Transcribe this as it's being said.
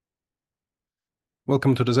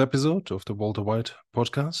Welcome to this episode of the Walter White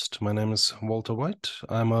podcast. My name is Walter White.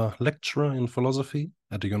 I'm a lecturer in philosophy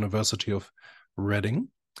at the University of Reading.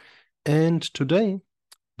 And today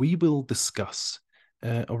we will discuss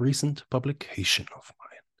a recent publication of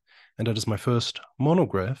mine. And that is my first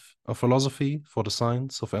monograph, A Philosophy for the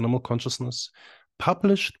Science of Animal Consciousness,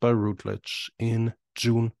 published by Routledge in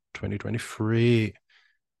June 2023.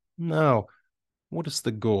 Now, what is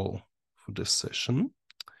the goal for this session?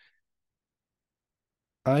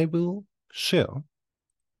 I will share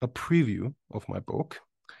a preview of my book.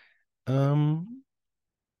 Hopefully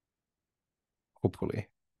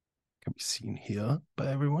can be seen here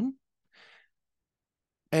by everyone.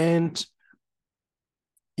 And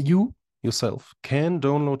you yourself can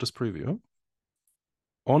download this preview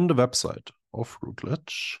on the website of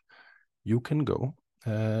Routledge. You can go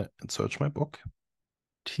and search my book.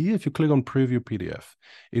 Here, if you click on Preview PDF,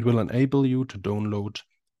 it will enable you to download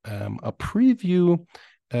a preview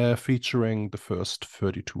featuring the first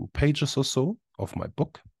 32 pages or so of my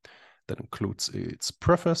book. That includes its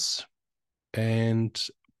preface and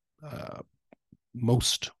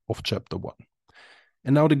most of chapter 1.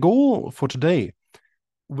 And now the goal for today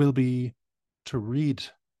will be to read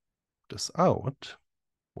this out.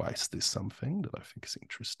 Why is this something that I think is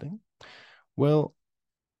interesting? Well,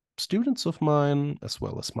 students of mine, as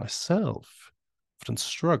well as myself, often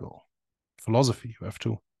struggle. Philosophy, you have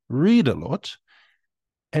to read a lot,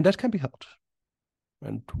 and that can be hard.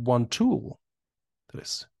 And one tool that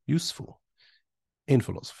is useful in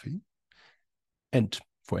philosophy, and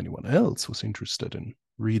for anyone else who's interested in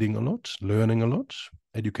reading a lot, learning a lot,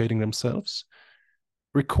 educating themselves,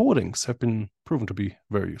 recordings have been proven to be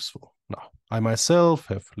very useful. Now, I myself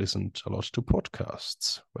have listened a lot to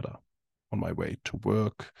podcasts, whether on my way to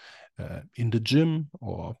work, in the gym,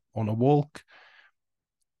 or on a walk.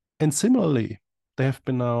 And similarly, there have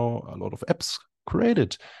been now a lot of apps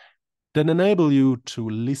created that enable you to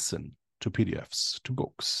listen to PDFs, to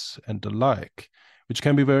books, and the like, which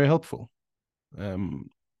can be very helpful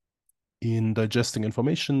in digesting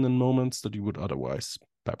information in moments that you would otherwise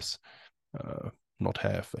perhaps not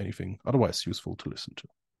have anything otherwise useful to listen to.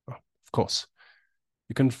 Of course,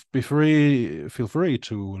 you can feel free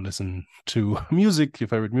to listen to music, your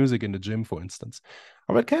favorite music in the gym, for instance.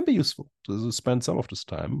 Or it can be useful to spend some of this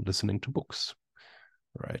time listening to books,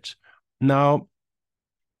 right? Now,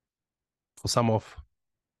 for some of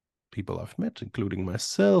people I've met, including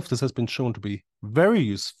myself, this has been shown to be very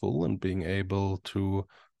useful in being able to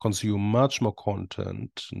consume much more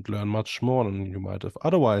content and learn much more than you might have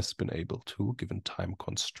otherwise been able to, given time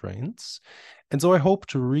constraints. And so I hope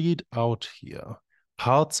to read out here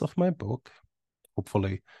parts of my book,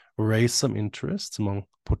 hopefully raise some interest among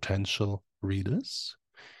potential readers,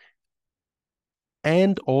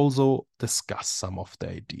 and also discuss some of the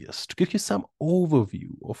ideas to give you some overview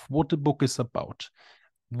of what the book is about,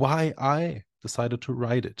 why I decided to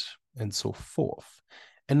write it, and so forth.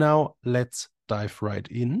 And now let's dive right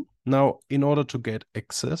in. Now, in order to get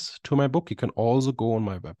access to my book, you can also go on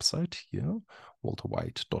my website here,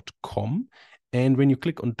 walterwhite.com. And when you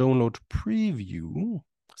click on download preview,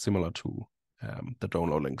 similar to the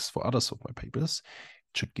download links for others of my papers,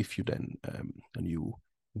 it should give you then a new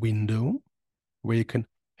window where you can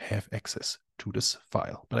have access to this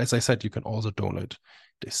file. But as I said, you can also download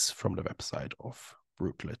this from the website of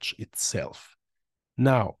Routledge itself.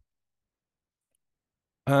 Now,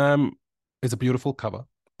 it's a beautiful cover.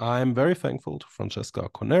 I'm very thankful to Francesca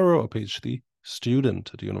Conero, a PhD student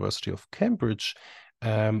at the University of Cambridge,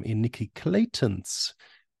 in Nikki Clayton's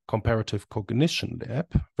comparative cognition lab,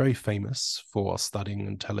 very famous for studying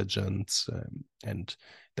intelligence and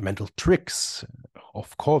the mental tricks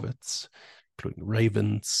of corvids, including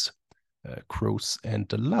ravens, crows, and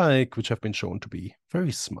the like, which have been shown to be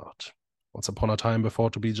very smart. Once upon a time before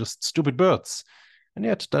to be just stupid birds. And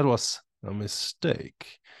yet that was a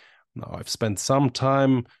mistake. Now, I've spent some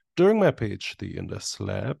time during my PhD in this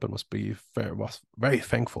lab and was very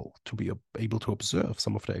thankful to be able to observe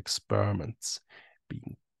some of the experiments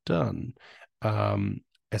being done,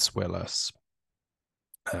 as well as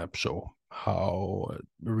show how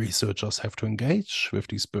researchers have to engage with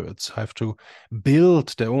these birds, have to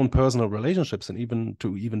build their own personal relationships, and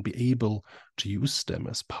even be able to use them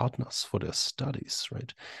as partners for their studies,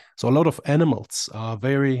 right? So a lot of animals are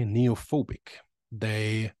very neophobic.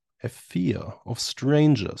 They have fear of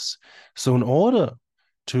strangers. So in order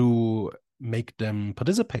to make them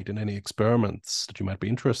participate in any experiments that you might be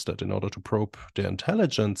interested in order to probe their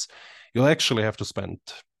intelligence, you'll actually have to spend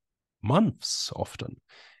months often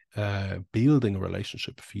building a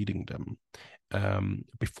relationship, feeding them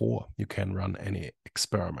before you can run any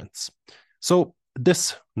experiments. So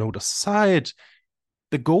this note aside,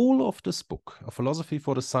 The goal of this book, A Philosophy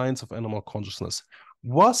for the Science of Animal Consciousness,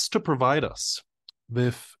 was to provide us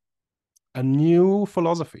with a new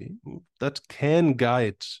philosophy that can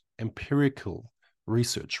guide empirical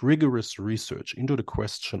research, rigorous research into the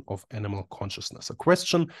question of animal consciousness, a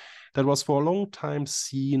question that was for a long time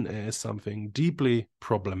seen as something deeply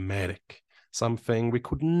problematic, something we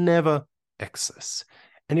could never access.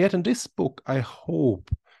 And yet in this book, I hope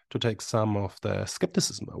to take some of the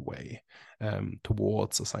skepticism away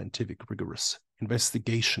towards a scientific, rigorous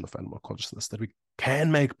investigation of animal consciousness, that we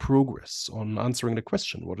can make progress on answering the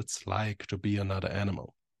question what it's like to be another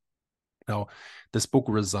animal. Now, this book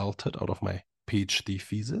resulted out of my PhD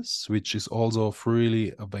thesis, which is also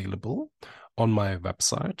freely available on my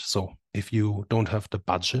website. So if you don't have the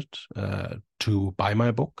budget to buy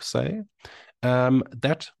my book, say,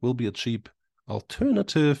 that will be a cheap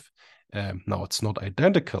alternative. Now, it's not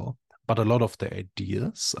identical, but a lot of the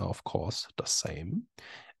ideas are, of course, the same.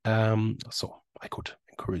 So I could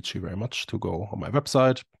encourage you very much to go on my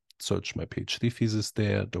website, search my PhD thesis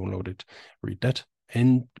there, download it, read that.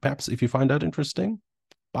 And perhaps if you find that interesting,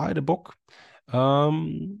 buy the book. After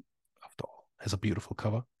all, it has a beautiful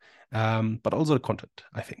cover. But also the content,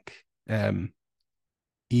 I think,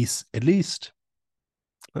 is at least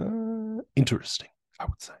interesting, I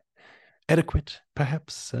would say. Adequate,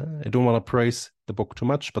 perhaps. I don't want to praise the book too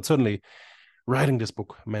much, but certainly writing this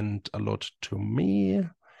book meant a lot to me.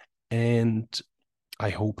 And I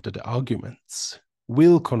hope that the arguments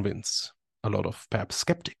will convince a lot of perhaps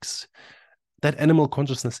skeptics that animal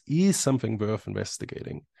consciousness is something worth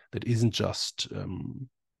investigating, that isn't just,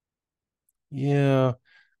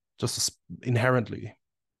 just inherently,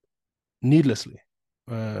 needlessly,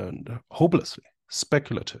 and hopelessly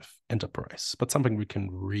speculative enterprise, but something we can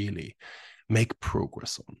really make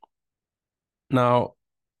progress on. Now,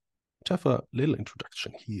 to have a little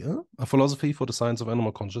introduction here, A Philosophy for the Science of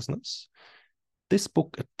Animal Consciousness, this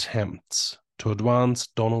book attempts to advance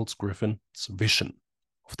Donald Griffin's vision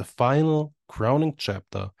of the final crowning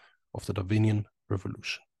chapter of the Darwinian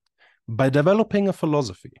Revolution. By developing a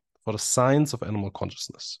philosophy for the science of animal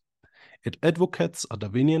consciousness, it advocates a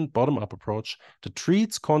Darwinian bottom-up approach that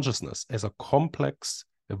treats consciousness as a complex,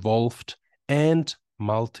 evolved, and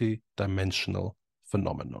multi-dimensional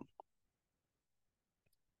phenomenon.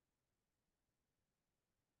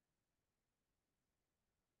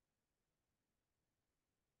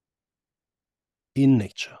 In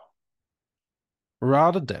nature,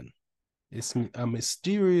 rather than is a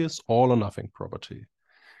mysterious all-or-nothing property,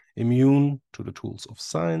 immune to the tools of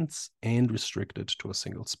science and restricted to a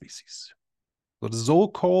single species. So the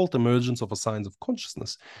so-called emergence of a science of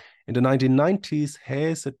consciousness in the 1990s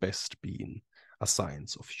has at best been a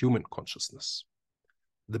science of human consciousness.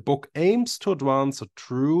 The book aims to advance a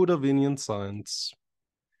true Darwinian science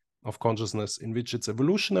of consciousness in which its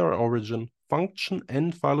evolutionary origin, function,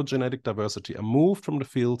 and phylogenetic diversity are moved from the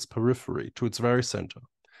field's periphery to its very center,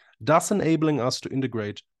 thus enabling us to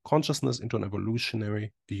integrate consciousness into an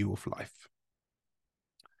evolutionary view of life.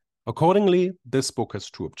 Accordingly, this book has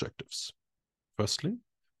two objectives. Firstly,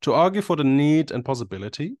 to argue for the need and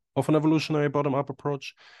possibility of an evolutionary bottom-up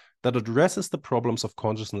approach that addresses the problems of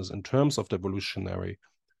consciousness in terms of the evolutionary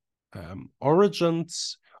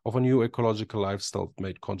origins of a new ecological lifestyle that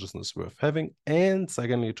made consciousness worth having, and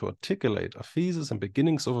secondly, to articulate a thesis and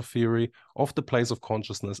beginnings of a theory of the place of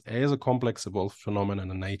consciousness as a complex evolved phenomenon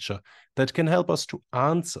in nature that can help us to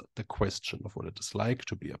answer the question of what it is like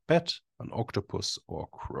to be a bat, an octopus, or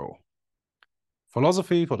a crow.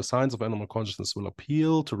 Philosophy for the Science of Animal Consciousness will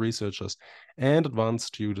appeal to researchers and advanced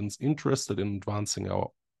students interested in advancing our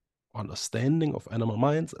understanding of animal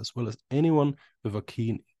minds, as well as anyone with a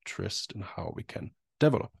keen interest in how we can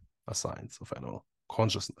develop a science of animal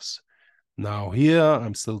consciousness. Now here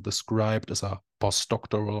I'm still described as a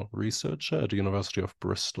postdoctoral researcher at the University of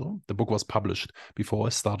Bristol. The book was published before I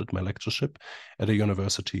started my lectureship at the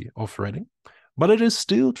University of Reading. But it is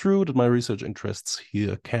still true that my research interests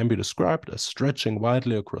here can be described as stretching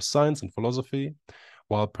widely across science and philosophy,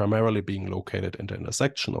 while primarily being located in the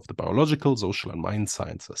intersection of the biological, social, and mind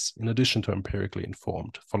sciences, in addition to empirically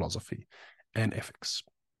informed philosophy and ethics.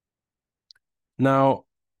 Now,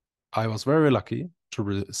 I was very lucky to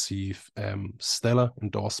receive stellar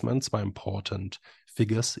endorsements by important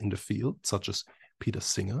figures in the field, such as Peter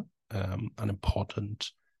Singer, an important,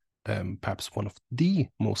 perhaps one of the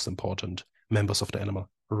most important members of the animal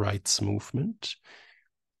rights movement,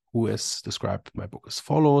 who has described my book as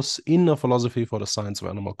follows: in A Philosophy for the Science of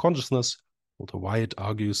Animal Consciousness, Walter Wyatt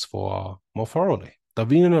argues for a more thoroughly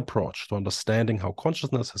Darwinian approach to understanding how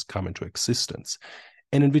consciousness has come into existence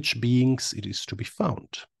and in which beings it is to be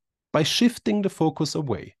found. By shifting the focus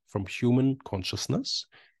away from human consciousness,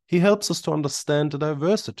 he helps us to understand the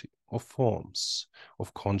diversity of forms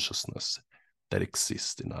of consciousness that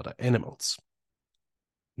exist in other animals.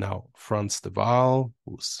 Now, Frans de Waal,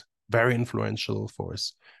 who's very influential for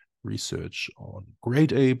his research on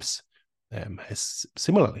great apes, has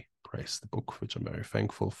similarly praised the book, which I'm very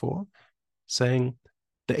thankful for, saying,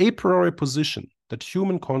 the a priori position that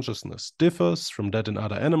human consciousness differs from that in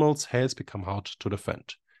other animals has become hard to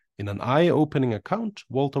defend. In an eye-opening account,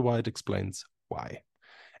 Walter White explains why.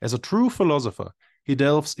 As a true philosopher, he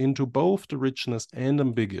delves into both the richness and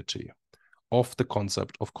ambiguity of the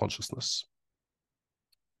concept of consciousness.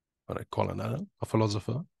 When I call another a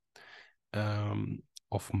philosopher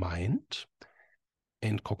of mind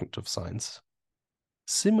and cognitive science,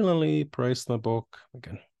 similarly praised my book,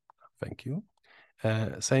 again, thank you,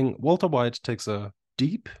 saying Walter White takes a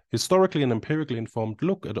deep, historically and empirically informed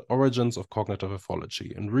look at the origins of cognitive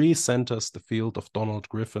ethology and re-centers the field of Donald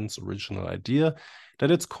Griffin's original idea that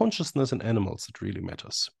it's consciousness in animals that really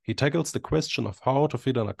matters. He tackles the question of how to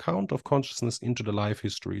fit an account of consciousness into the life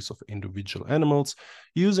histories of individual animals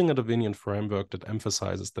using a Darwinian framework that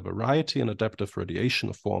emphasizes the variety and adaptive radiation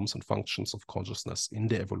of forms and functions of consciousness in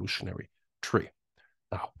the evolutionary tree.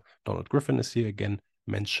 Now, Donald Griffin is here again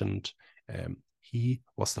mentioned. He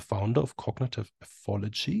was the founder of cognitive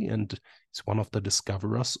ethology and is one of the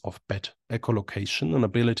discoverers of bed echolocation, an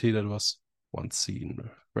ability that was once seen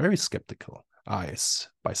with very skeptical eyes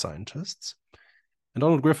by scientists. And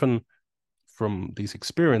Donald Griffin, from these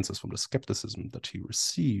experiences, from the skepticism that he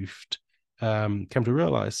received, came to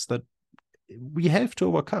realize that we have to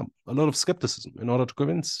overcome a lot of skepticism in order to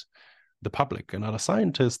convince the public and other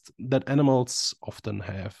scientists that animals often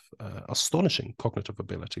have astonishing cognitive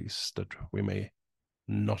abilities that we may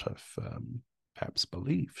not have perhaps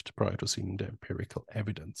believed prior to seeing the empirical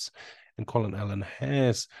evidence. And Colin Allen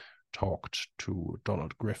has talked to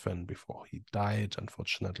Donald Griffin before he died,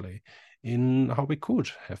 unfortunately, in how we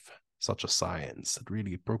could have such a science that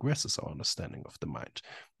really progresses our understanding of the mind.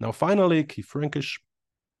 Now, finally, Keith Frankish,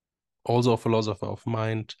 also a philosopher of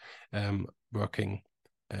mind, working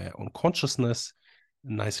on consciousness,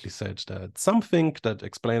 nicely said that some think that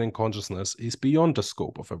explaining consciousness is beyond the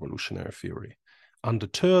scope of evolutionary theory.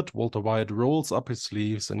 Undeterred, Walter White rolls up his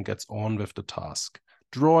sleeves and gets on with the task.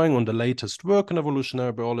 Drawing on the latest work in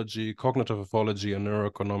evolutionary biology, cognitive ethology, and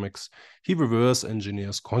neuroeconomics, he reverse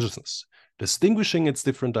engineers consciousness, distinguishing its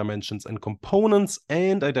different dimensions and components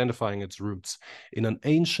and identifying its roots in an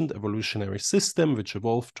ancient evolutionary system which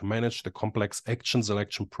evolved to manage the complex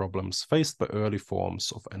action-selection problems faced by early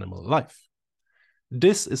forms of animal life.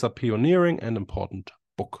 This is a pioneering and important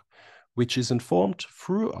book, which is informed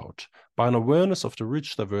throughout by an awareness of the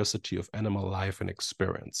rich diversity of animal life and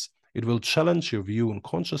experience. It will challenge your view on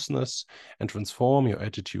consciousness and transform your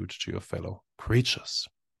attitude to your fellow creatures.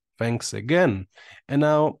 Thanks again. And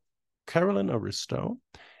now, Carolyn Aristo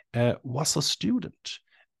was a student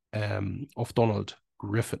of Donald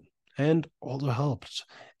Griffin and also helped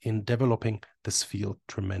in developing this field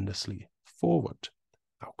tremendously forward.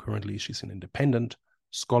 Now, currently, she's an independent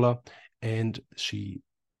scholar, and she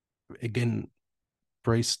again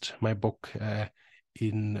praised my book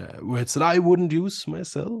in words that I wouldn't use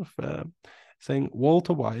myself, saying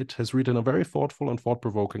Walter White has written a very thoughtful and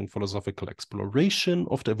thought-provoking philosophical exploration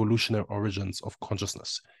of the evolutionary origins of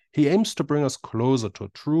consciousness. He aims to bring us closer to a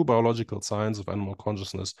true biological science of animal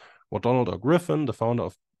consciousness, what Donald R. Griffin, the founder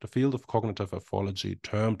of the field of cognitive ethology,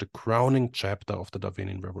 termed the crowning chapter of the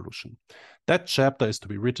Darwinian Revolution. That chapter is to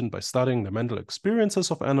be written by studying the mental experiences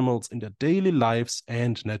of animals in their daily lives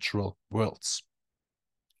and natural worlds.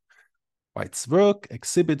 White's work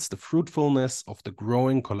exhibits the fruitfulness of the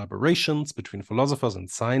growing collaborations between philosophers and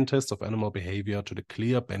scientists of animal behavior to the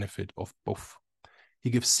clear benefit of both. He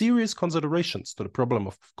gives serious considerations to the problem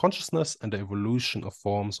of consciousness and the evolution of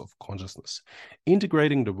forms of consciousness,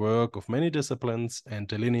 integrating the work of many disciplines and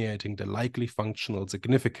delineating the likely functional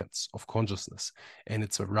significance of consciousness and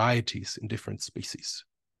its varieties in different species.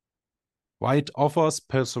 White offers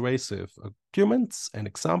persuasive arguments and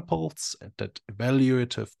examples that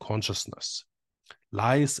evaluative consciousness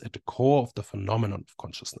lies at the core of the phenomenon of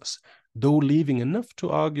consciousness, though leaving enough to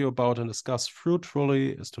argue about and discuss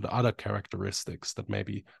fruitfully as to the other characteristics that may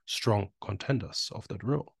be strong contenders of that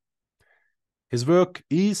rule. His work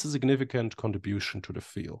is a significant contribution to the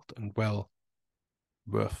field and well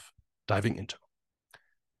worth diving into.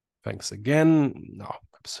 Thanks again. Now,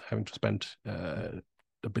 perhaps having to spend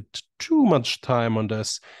a bit too much time on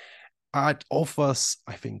this, it offers,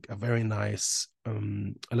 I think, a very nice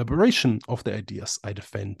elaboration of the ideas I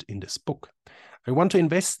defend in this book. I want to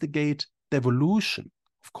investigate the evolution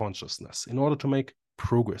of consciousness in order to make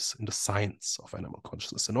progress in the science of animal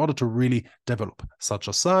consciousness. In order to really develop such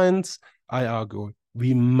a science, I argue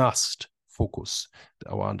we must focus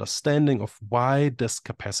our understanding of why this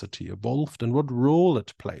capacity evolved and what role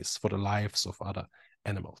it plays for the lives of other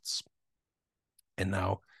animals. And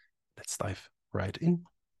now let's dive right in.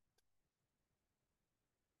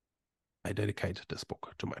 I dedicate this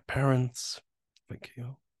book to my parents, thank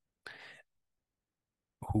you,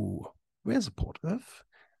 who were supportive,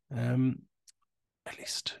 at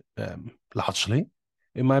least largely,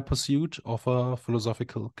 in my pursuit of a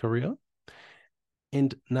philosophical career.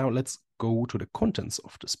 And now let's go to the contents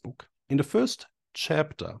of this book. In the first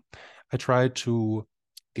chapter, I try to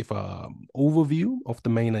give an overview of the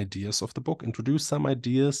main ideas of the book, introduce some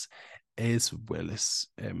ideas, as well as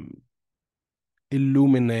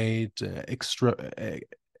illuminate,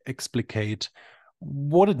 explicate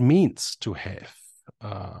what it means to have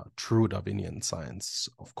true Darwinian science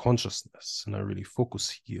of consciousness. And I really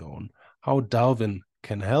focus here on how Darwin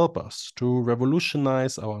can help us to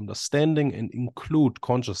revolutionize our understanding and include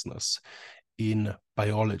consciousness in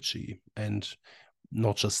biology, and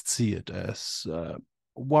not just see it as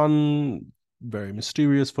one very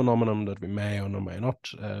mysterious phenomenon that we may or may not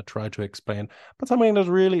try to explain, but something that's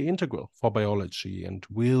really integral for biology and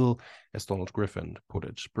will, as Donald Griffin put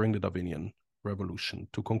it, bring the Darwinian revolution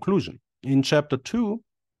to conclusion. In chapter 2,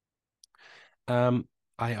 I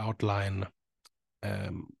outline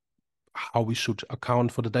how we should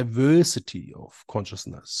account for the diversity of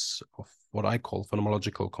consciousness, of what I call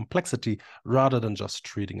phenomenological complexity, rather than just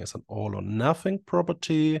treating as an all or nothing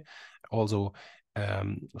property. Also,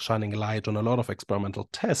 shining light on a lot of experimental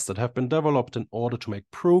tests that have been developed in order to make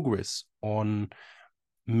progress on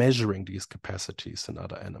measuring these capacities in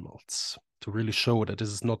other animals, to really show that this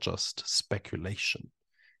is not just speculation.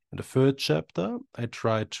 In the third chapter, I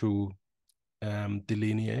try to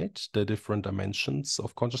delineate the different dimensions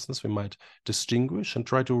of consciousness we might distinguish, and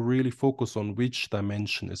try to really focus on which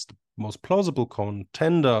dimension is the most plausible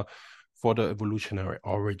contender for the evolutionary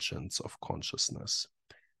origins of consciousness.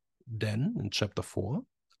 Then, in chapter 4,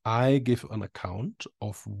 I give an account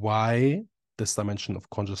of why this dimension of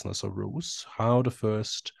consciousness arose, how the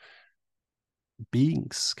first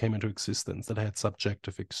beings came into existence that had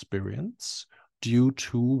subjective experience due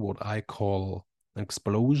to what I call an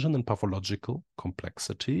explosion in pathological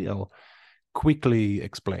complexity. I'll quickly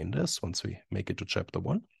explain this once we make it to chapter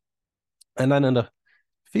 1. And then in the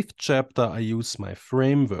 5th chapter, I use my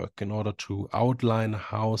framework in order to outline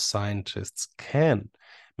how scientists can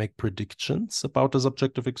make predictions about the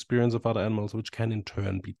subjective experience of other animals, which can in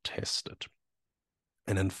turn be tested.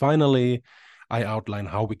 And then finally, I outline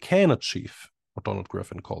how we can achieve what Donald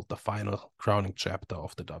Griffin called the final crowning chapter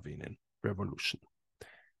of the Darwinian revolution.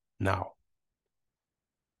 Now,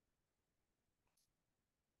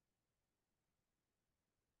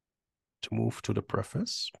 to move to the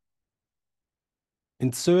preface.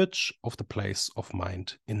 In search of the place of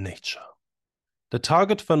mind in nature. The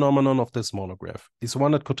target phenomenon of this monograph is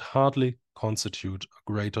one that could hardly constitute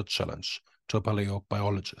a greater challenge to a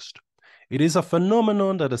paleobiologist. It is a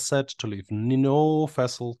phenomenon that is said to leave no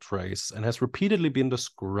fossil trace and has repeatedly been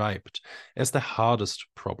described as the hardest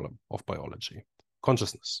problem of biology: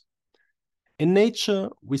 consciousness. In nature,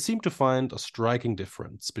 we seem to find a striking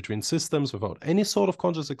difference between systems without any sort of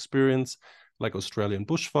conscious experience, like Australian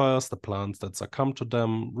bushfires, the plants that succumb to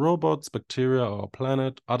them, robots, bacteria, our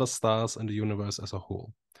planet, other stars, and the universe as a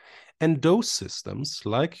whole. And those systems,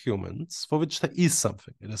 like humans, for which there is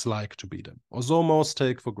something it is like to be them, or so most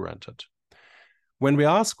take for granted. When we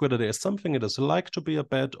ask whether there is something it is like to be a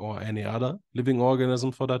bat or any other living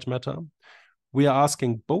organism for that matter, we are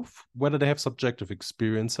asking both whether they have subjective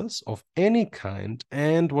experiences of any kind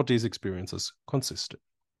and what these experiences consist in.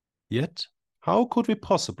 Yet, how could we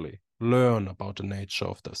possibly learn about the nature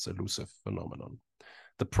of this elusive phenomenon?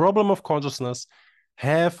 The problem of consciousness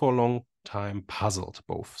have for a long time puzzled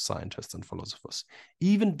both scientists and philosophers,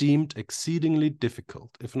 even deemed exceedingly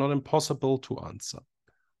difficult, if not impossible, to answer.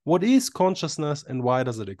 What is consciousness and why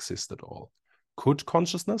does it exist at all? Could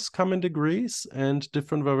consciousness come in degrees and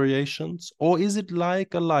different variations, or is it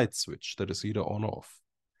like a light switch that is either on or off?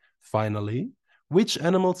 Finally, which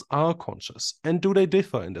animals are conscious, and do they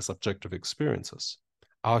differ in their subjective experiences?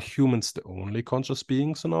 Are humans the only conscious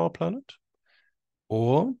beings on our planet?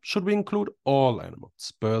 Or should we include all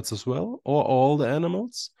animals, birds as well, or all the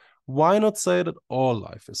animals? Why not say that all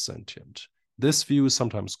life is sentient? This view is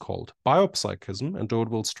sometimes called biopsychism, and though it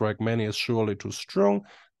will strike many as surely too strong,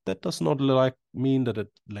 that does not mean that it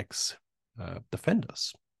lacks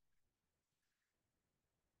defenders.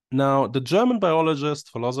 Now, the German biologist,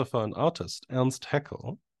 philosopher, and artist Ernst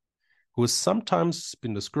Haeckel who has sometimes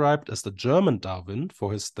been described as the German Darwin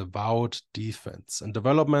for his devout defense and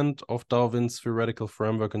development of Darwin's theoretical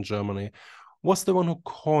framework in Germany, was the one who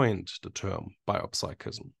coined the term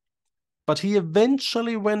biopsychism. But he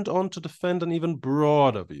eventually went on to defend an even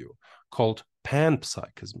broader view called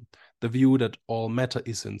panpsychism, the view that all matter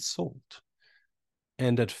is in soul,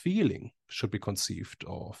 and that feeling should be conceived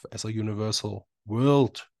of as a universal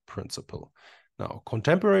world principle. Now,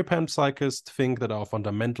 contemporary panpsychists think that our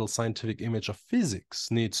fundamental scientific image of physics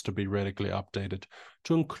needs to be radically updated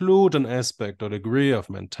to include an aspect or degree of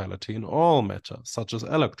mentality in all matter, such as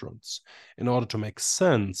electrons, in order to make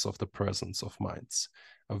sense of the presence of minds.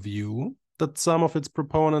 A view that some of its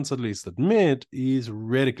proponents at least admit is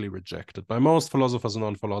radically rejected by most philosophers and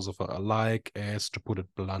non-philosophers alike as, to put it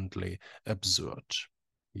bluntly, absurd.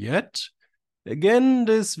 Yet, again,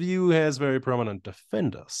 this view has very prominent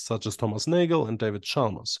defenders, such as Thomas Nagel and David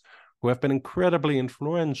Chalmers, who have been incredibly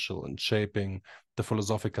influential in shaping the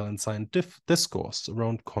philosophical and scientific discourse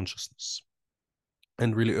around consciousness,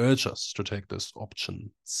 and really urge us to take this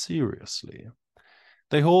option seriously.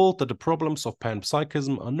 They hold that the problems of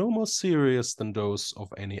panpsychism are no more serious than those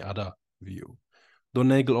of any other view, though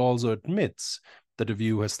Nagel also admits that the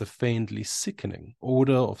view has the faintly sickening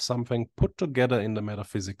odor of something put together in the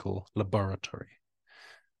metaphysical laboratory.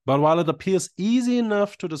 But while it appears easy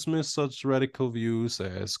enough to dismiss such radical views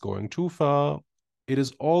as going too far, it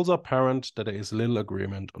is also apparent that there is little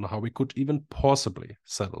agreement on how we could even possibly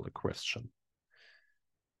settle the question.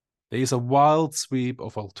 There is a wild sweep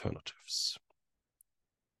of alternatives.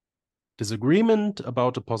 Disagreement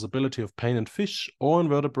about the possibility of pain in fish or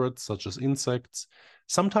invertebrates such as insects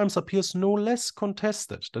sometimes appears no less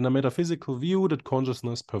contested than a metaphysical view that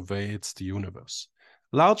consciousness pervades the universe.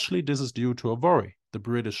 Largely, this is due to a worry the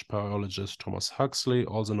British biologist Thomas Huxley,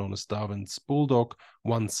 also known as Darwin's bulldog,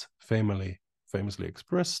 once famously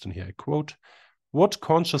expressed, and here I quote, "What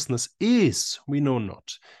consciousness is, we know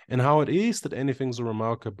not, and how it is that anything so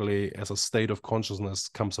remarkably as a state of consciousness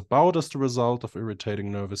comes about as the result of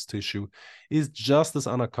irritating nervous tissue is just as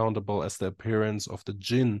unaccountable as the appearance of the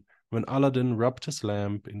jinn when Aladdin rubbed his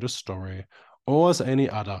lamp in the story, or as any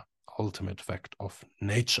other ultimate fact of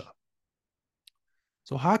nature."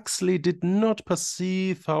 So Huxley did not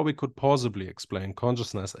perceive how we could possibly explain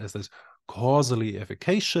consciousness as this causally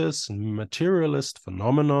efficacious materialist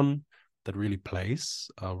phenomenon that really plays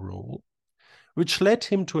a role, which led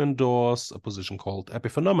him to endorse a position called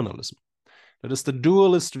epiphenomenalism. That is the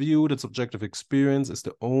dualist view that subjective experience is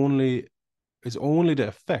only the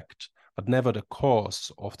effect, but never the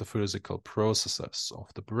cause of the physical processes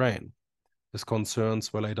of the brain. His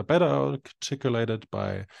concerns were later better articulated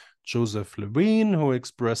by Joseph Levine, who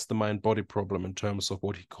expressed the mind-body problem in terms of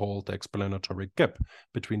what he called the explanatory gap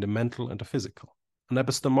between the mental and the physical. An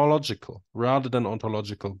epistemological rather than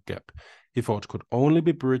ontological gap he thought could only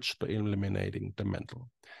be bridged by eliminating the mental.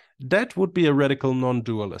 That would be a radical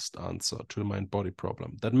non-dualist answer to the mind-body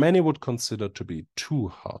problem that many would consider to be too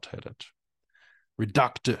hard-headed.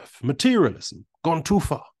 Reductive materialism, gone too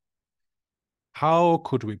far. How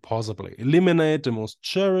could we possibly eliminate the most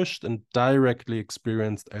cherished and directly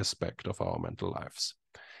experienced aspect of our mental lives?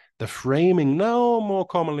 The framing now more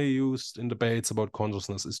commonly used in debates about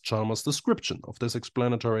consciousness is Chalmers' description of this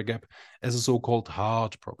explanatory gap as a so-called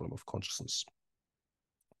hard problem of consciousness.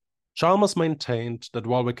 Chalmers maintained that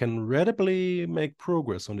while we can readily make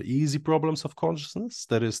progress on the easy problems of consciousness,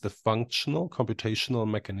 that is the functional, computational,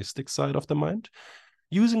 mechanistic side of the mind,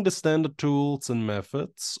 using the standard tools and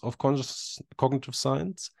methods of cognitive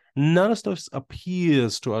science, none of this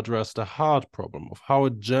appears to address the hard problem of how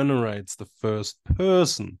it generates the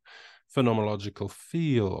first-person phenomenological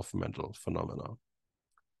feel of mental phenomena.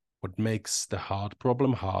 What makes the hard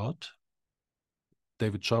problem hard,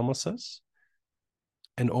 David Chalmers says,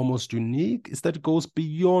 and almost unique, is that it goes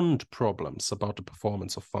beyond problems about the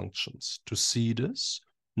performance of functions. To see this,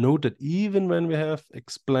 note that even when we have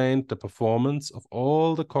explained the performance of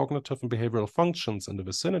all the cognitive and behavioral functions in the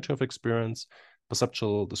vicinity of experience,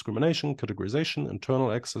 perceptual discrimination, categorization,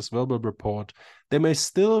 internal access, verbal report, there may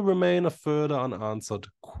still remain a further unanswered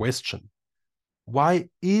question. Why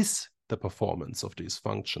is the performance of these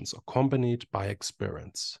functions accompanied by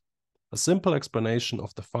experience? A simple explanation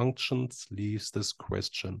of the functions leaves this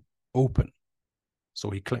question open, so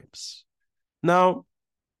he claims. Now,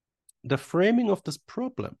 the framing of this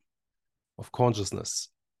problem of consciousness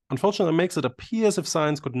unfortunately makes it appear as if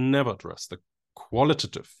science could never address the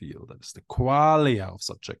qualitative field, that is the qualia of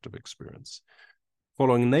subjective experience.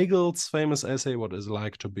 Following Nagel's famous essay, What Is It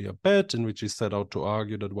Like to Be a Bat, in which he set out to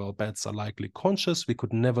argue that while bats are likely conscious, we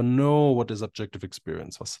could never know what this subjective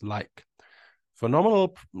experience was like.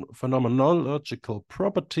 phenomenological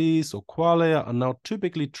properties or qualia are now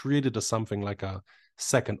typically treated as something like a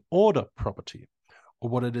second-order property, or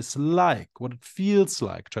what it is like, what it feels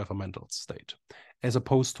like to have a mental state, as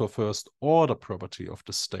opposed to a first-order property of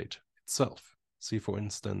the state itself. See, for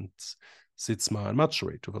instance, Sitzma and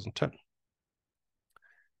Macheri, 2010.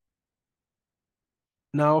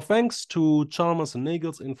 Now, thanks to Chalmers and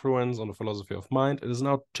Nagel's influence on the philosophy of mind, it is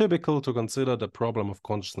now typical to consider the problem of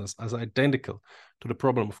consciousness as identical to the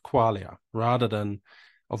problem of qualia, rather than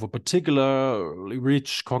of a particularly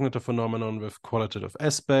rich cognitive phenomenon with qualitative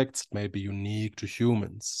aspects that may be unique to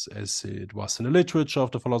humans, as it was in the literature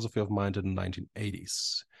of the philosophy of mind in the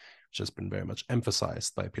 1980s, which has been very much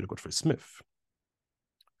emphasized by Peter Gottfried Smith.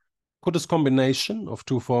 Could this combination of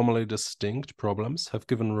two formally distinct problems have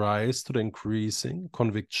given rise to the increasing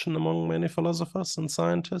conviction among many philosophers and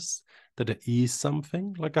scientists that there is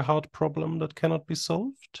something like a hard problem that cannot be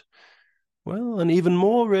solved? Well, an even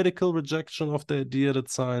more radical rejection of the idea that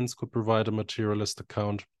science could provide a materialist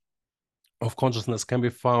account of consciousness can be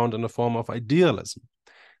found in the form of idealism,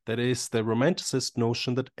 that is, the romanticist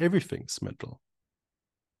notion that everything is mental.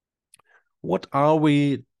 What are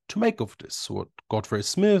we to make of this, what Gottfried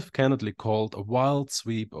Smith candidly called a wild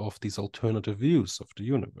sweep of these alternative views of the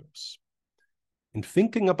universe? In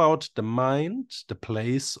thinking about the mind, the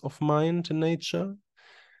place of mind in nature,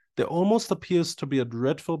 there almost appears to be a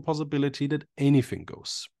dreadful possibility that anything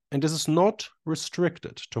goes. And this is not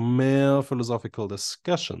restricted to mere philosophical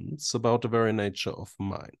discussions about the very nature of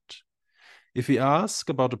mind. If we ask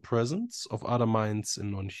about the presence of other minds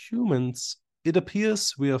in non-humans, it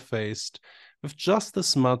appears we are faced with just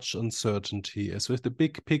as much uncertainty as with the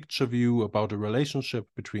big picture view about the relationship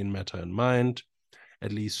between matter and mind,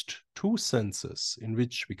 at least two senses in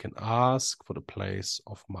which we can ask for the place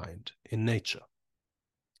of mind in nature.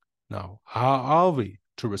 Now, how are we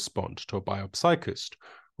to respond to a biopsychist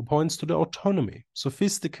who points to the autonomy,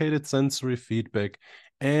 sophisticated sensory feedback,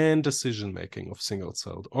 and decision-making of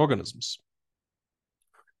single-celled organisms?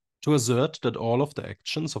 To assert that all of the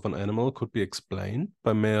actions of an animal could be explained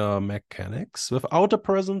by mere mechanics without the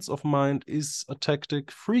presence of mind is a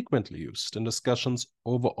tactic frequently used in discussions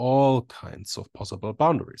over all kinds of possible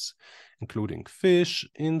boundaries, including fish,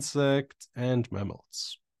 insects, and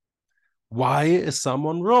mammals. Why is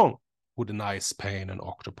someone wrong who denies pain in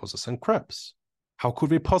octopuses and crabs? How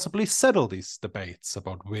could we possibly settle these debates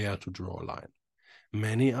about where to draw a line?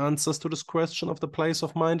 Many answers to this question of the place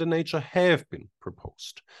of mind in nature have been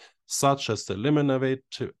proposed, such as the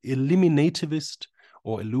eliminativist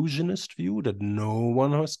or illusionist view that no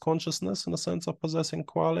one has consciousness in the sense of possessing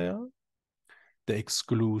qualia, the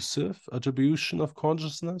exclusive attribution of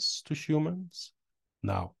consciousness to humans.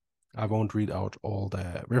 Now, I won't read out all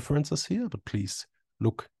the references here, but please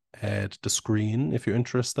look at the screen if you're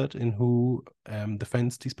interested in who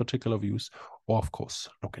defends these particular views, or of course,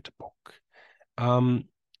 look at the book.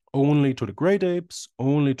 Only to the great apes,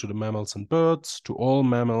 only to the mammals and birds, to all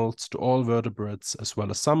mammals, to all vertebrates, as well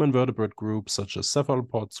as some invertebrate groups such as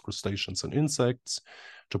cephalopods, crustaceans, and insects,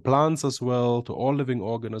 to plants as well, to all living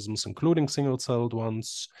organisms, including single-celled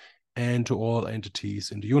ones, and to all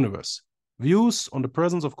entities in the universe. Views on the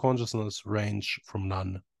presence of consciousness range from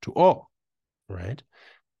none to all, right?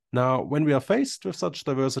 Now, when we are faced with such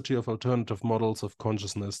diversity of alternative models of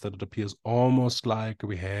consciousness that it appears almost like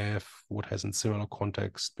we have what has in similar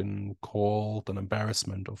context been called an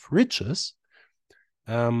embarrassment of riches,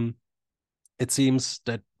 it seems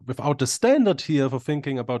that without the standard here for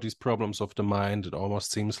thinking about these problems of the mind, it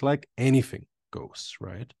almost seems like anything goes,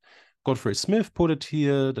 right? Gottfried Smith put it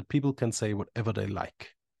here that people can say whatever they like.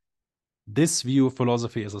 This view of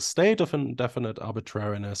philosophy as a state of indefinite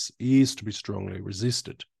arbitrariness is to be strongly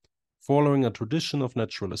resisted. Following a tradition of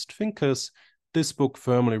naturalist thinkers, this book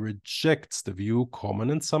firmly rejects the view common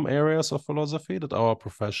in some areas of philosophy that our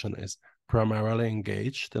profession is primarily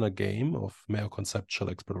engaged in a game of mere conceptual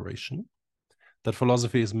exploration, that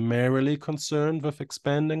philosophy is merely concerned with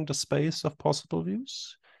expanding the space of possible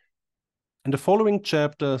views. And the following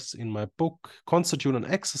chapters in my book constitute an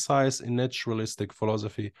exercise in naturalistic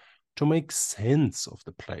philosophy to make sense of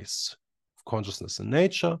the place of consciousness in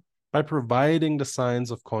nature by providing the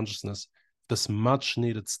science of consciousness this much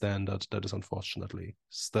needed standard that is unfortunately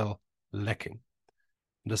still lacking.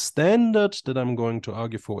 The standard that I'm going to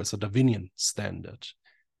argue for is a Darwinian standard,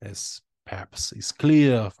 as perhaps is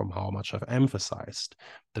clear from how much I've emphasized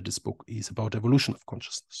that this book is about evolution of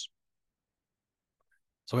consciousness.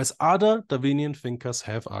 So as other Darwinian thinkers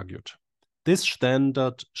have argued, this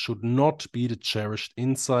standard should not be the cherished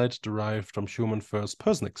insight derived from human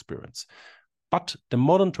first-person experience, but the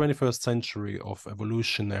modern 21st century of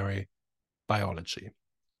evolutionary biology.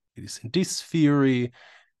 It is in this theory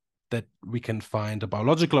that we can find a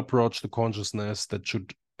biological approach to consciousness that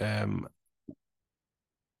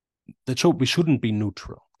we shouldn't be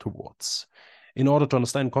neutral towards. In order to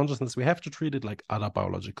understand consciousness, we have to treat it like other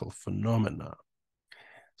biological phenomena.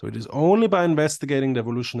 So it is only by investigating the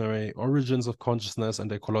evolutionary origins of consciousness and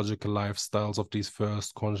the ecological lifestyles of these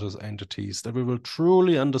first conscious entities that we will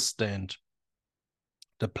truly understand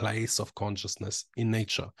the place of consciousness in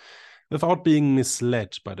nature, without being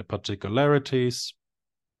misled by the particularities,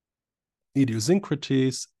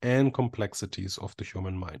 idiosyncrasies, and complexities of the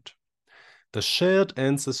human mind. The shared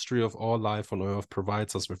ancestry of all life on Earth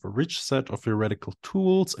provides us with a rich set of theoretical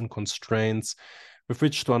tools and constraints with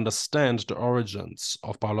which to understand the origins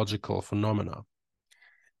of biological phenomena.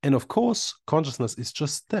 And of course, consciousness is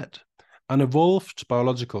just that, an evolved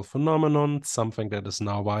biological phenomenon, something that is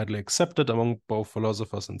now widely accepted among both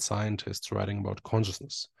philosophers and scientists writing about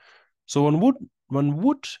consciousness. So one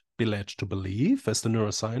would be led to believe, as the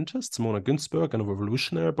neuroscientists Mona Ginsberg and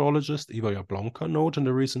evolutionary biologist Iva Jablonka note in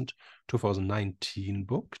the recent 2019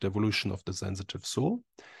 book, The Evolution of the Sensitive Soul,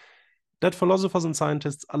 that philosophers and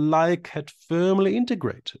scientists alike had firmly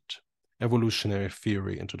integrated evolutionary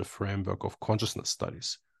theory into the framework of consciousness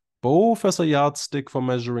studies, both as a yardstick for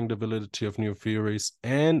measuring the validity of new theories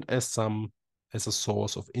and as a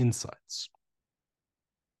source of insights.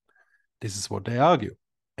 This is what they argue.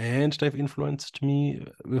 And they've influenced me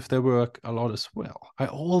with their work a lot as well. I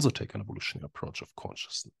also take an evolutionary approach of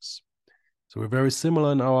consciousness. So we're very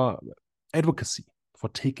similar in our advocacy for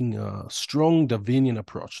taking a strong Darwinian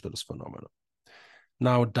approach to this phenomenon.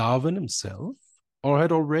 Now, Darwin himself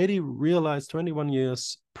had already realized 21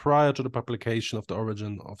 years prior to the publication of The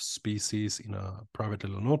Origin of Species in a private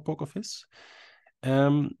little notebook of his,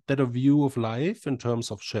 that a view of life in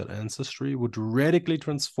terms of shared ancestry would radically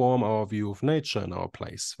transform our view of nature and our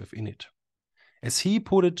place within it. As he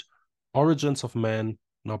put it, origins of man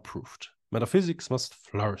now proved. Metaphysics must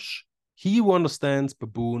flourish. He who understands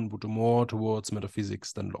Baboon would do more towards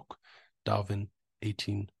metaphysics than Locke. Darwin,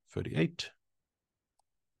 1838.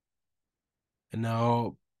 And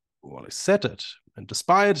now, while I said it, and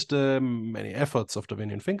despite the many efforts of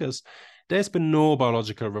Darwinian thinkers, there's been no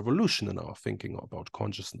biological revolution in our thinking about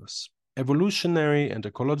consciousness. Evolutionary and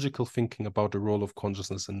ecological thinking about the role of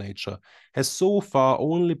consciousness in nature has so far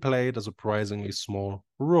only played a surprisingly small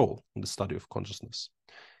role in the study of consciousness.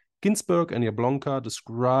 Ginsberg and Jablonka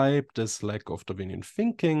describe this lack of Darwinian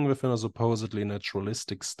thinking within a supposedly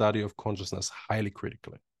naturalistic study of consciousness highly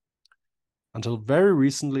critically. Until very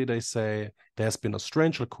recently, they say, there has been a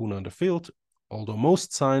strange lacuna in the field. Although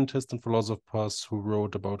most scientists and philosophers who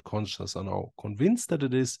wrote about consciousness are now convinced that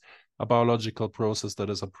it is a biological process that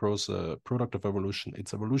is a product of evolution,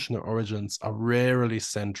 its evolutionary origins are rarely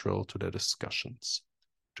central to their discussions.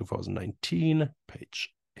 2019,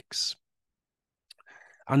 page X.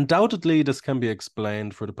 Undoubtedly, this can be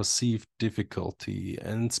explained through the perceived difficulty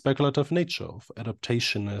and speculative nature of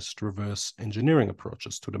adaptationist reverse engineering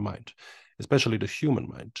approaches to the mind, especially the human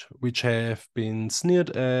mind, which have been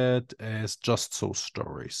sneered at as just so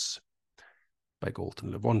stories by Gould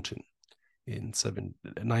and Lewontin in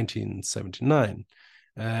 1979,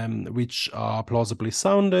 which are plausibly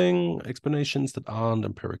sounding explanations that aren't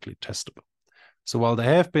empirically testable. So while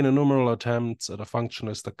there have been innumerable attempts at a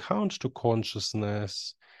functionalist account to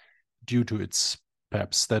consciousness due to its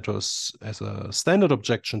perhaps status as a standard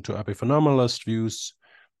objection to epiphenomenalist views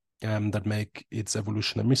that make its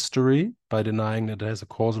evolution a mystery by denying that it has a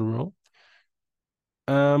causal role,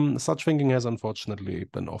 such thinking has unfortunately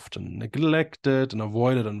been often neglected and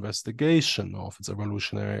avoided investigation of its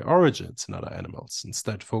evolutionary origins in other animals,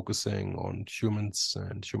 instead focusing on humans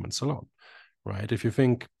and humans alone, right? If you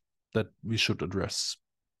think that we should address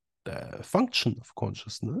the function of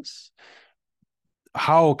consciousness,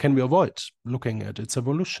 how can we avoid looking at its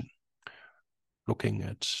evolution, looking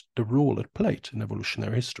at the role it played in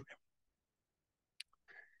evolutionary history?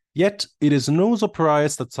 Yet, it is no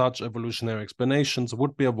surprise that such evolutionary explanations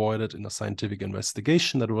would be avoided in a scientific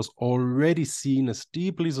investigation that was already seen as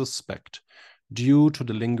deeply suspect due to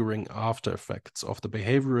the lingering after effects of the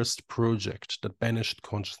behaviorist project that banished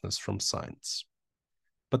consciousness from science.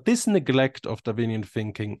 But this neglect of Darwinian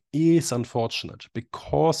thinking is unfortunate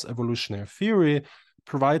because evolutionary theory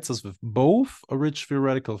provides us with both a rich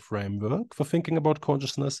theoretical framework for thinking about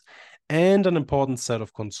consciousness and an important set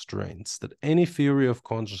of constraints that any theory of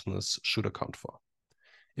consciousness should account for.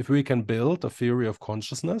 If we can build a theory of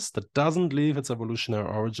consciousness that doesn't leave its evolutionary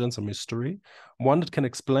origins a mystery, one that can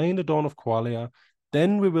explain the dawn of qualia,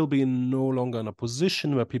 then we will be no longer in a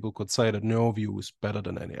position where people could say that no view is better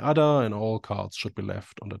than any other and all cards should be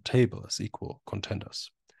left on the table as equal contenders.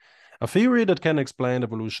 A theory that can explain the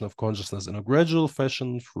evolution of consciousness in a gradual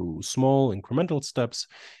fashion through small incremental steps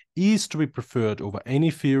is to be preferred over any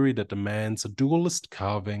theory that demands a dualist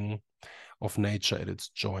carving of nature at its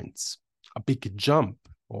joints, a big jump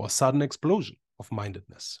or a sudden explosion of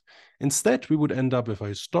mindedness. Instead, we would end up with a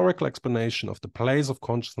historical explanation of the place of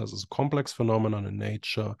consciousness as a complex phenomenon in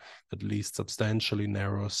nature that at least substantially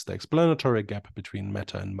narrows the explanatory gap between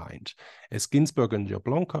matter and mind. As Ginsburg and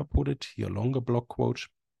Jablonka put it, here longer block quote,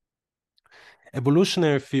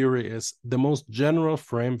 evolutionary theory is the most general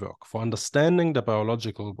framework for understanding the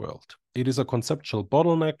biological world. It is a conceptual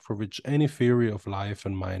bottleneck for which any theory of life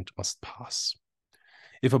and mind must pass.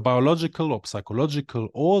 If a biological or psychological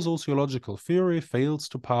or sociological theory fails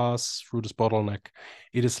to pass through this bottleneck,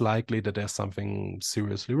 it is likely that there's something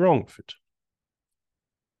seriously wrong with it.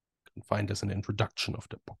 You can find this in the introduction of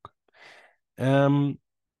the book.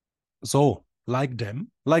 So, like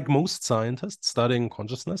them, like most scientists studying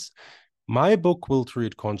consciousness, my book will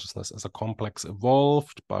treat consciousness as a complex,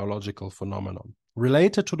 evolved biological phenomenon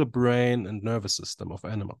related to the brain and nervous system of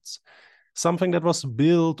animals, something that was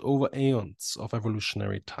built over aeons of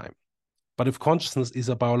evolutionary time. But if consciousness is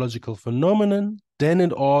a biological phenomenon, then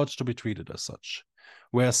it ought to be treated as such.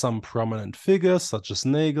 Where some prominent figures, such as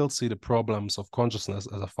Nagel, see the problems of consciousness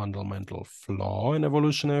as a fundamental flaw in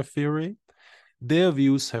evolutionary theory, their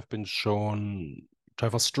views have been shown to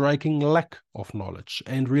have a striking lack of knowledge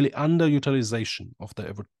and really underutilization of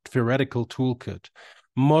the theoretical toolkit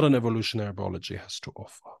modern evolutionary biology has to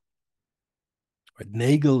offer.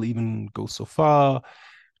 Nagel even goes so far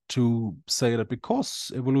to say that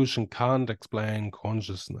because evolution can't explain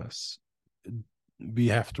consciousness, we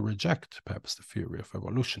have to reject perhaps the theory of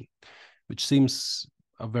evolution, which seems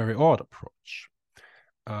a very odd approach.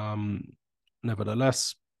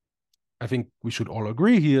 Nevertheless, I think we should all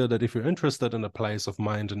agree here that if we're interested in the place of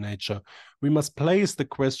mind in nature, we must place the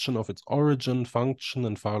question of its origin, function,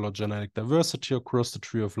 and phylogenetic diversity across the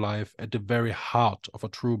tree of life at the very heart of a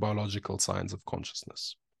true biological science of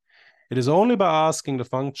consciousness. It is only by asking the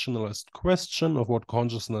functionalist question of what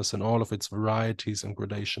consciousness in all of its varieties and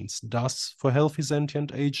gradations does for healthy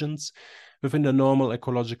sentient agents within the normal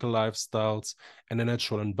ecological lifestyles and the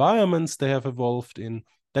natural environments they have evolved in,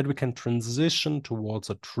 that we can transition towards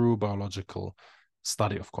a true biological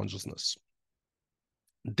study of consciousness.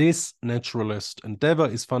 This naturalist endeavor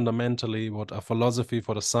is fundamentally what a philosophy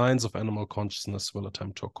for the science of animal consciousness will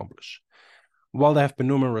attempt to accomplish. While there have been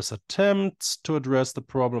numerous attempts to address the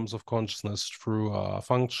problems of consciousness through a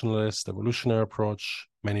functionalist evolutionary approach,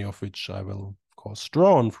 many of which I will, of course,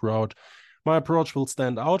 draw on throughout, my approach will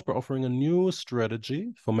stand out by offering a new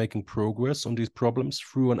strategy for making progress on these problems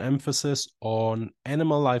through an emphasis on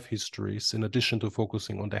animal life histories, in addition to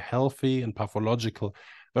focusing on the healthy and pathological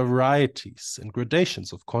varieties and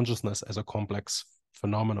gradations of consciousness as a complex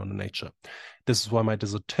phenomenon in nature. This is why my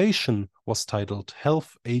dissertation was titled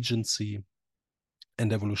Health, Agency,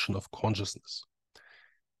 and Evolution of Consciousness.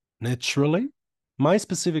 Naturally, my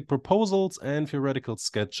specific proposals and theoretical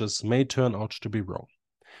sketches may turn out to be wrong.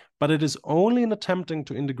 But it is only in attempting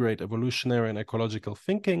to integrate evolutionary and ecological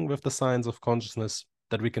thinking with the science of consciousness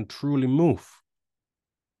that we can truly move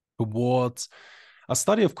towards a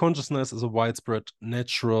study of consciousness as a widespread,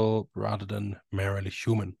 natural, rather than merely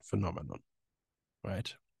human phenomenon,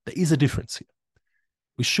 right? There is a difference here.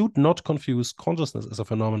 We should not confuse consciousness as a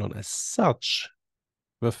phenomenon as such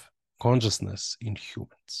with consciousness in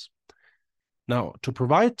humans. Now, to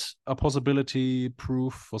provide a possibility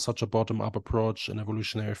proof for such a bottom-up approach, an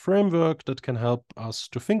evolutionary framework that can help us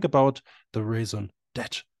to think about the reason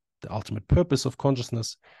that the ultimate purpose of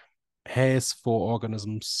consciousness has for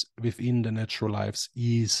organisms within the natural lives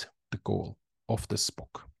is the goal of this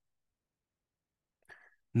book.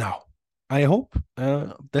 Now, I hope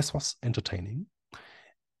this was entertaining.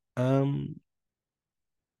 I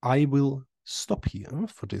will stop here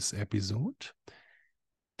for this episode.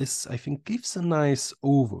 This, I think, gives a nice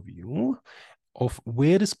overview of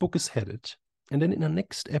where this book is headed. And then in the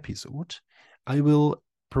next episode, I will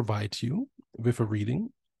provide you with a reading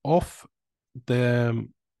of the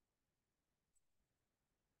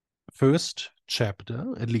first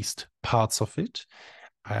chapter, at least parts of it.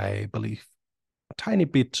 I believe a tiny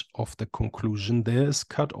bit of the conclusion there is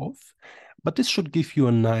cut off, but this should give you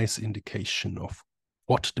a nice indication of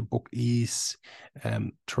what the book is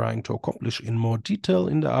trying to accomplish in more detail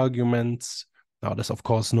in the arguments. Now, there's of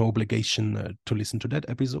course no obligation to listen to that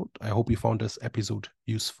episode. I hope you found this episode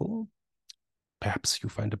useful. Perhaps you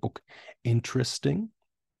find the book interesting.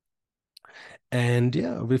 And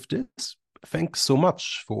yeah, with this, thanks so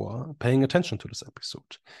much for paying attention to this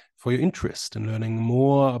episode, for your interest in learning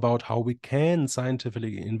more about how we can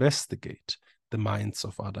scientifically investigate the minds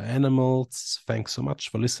of other animals. Thanks so much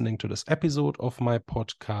for listening to this episode of my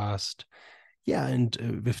podcast. Yeah,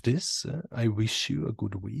 and with this, I wish you a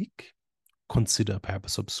good week. Consider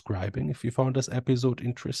perhaps subscribing if you found this episode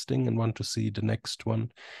interesting and want to see the next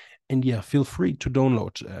one. And yeah, feel free to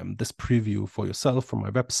download this preview for yourself from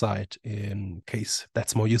my website in case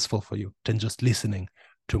that's more useful for you than just listening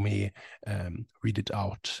to me read it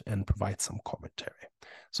out and provide some commentary.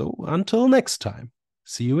 So until next time,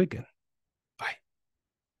 see you again.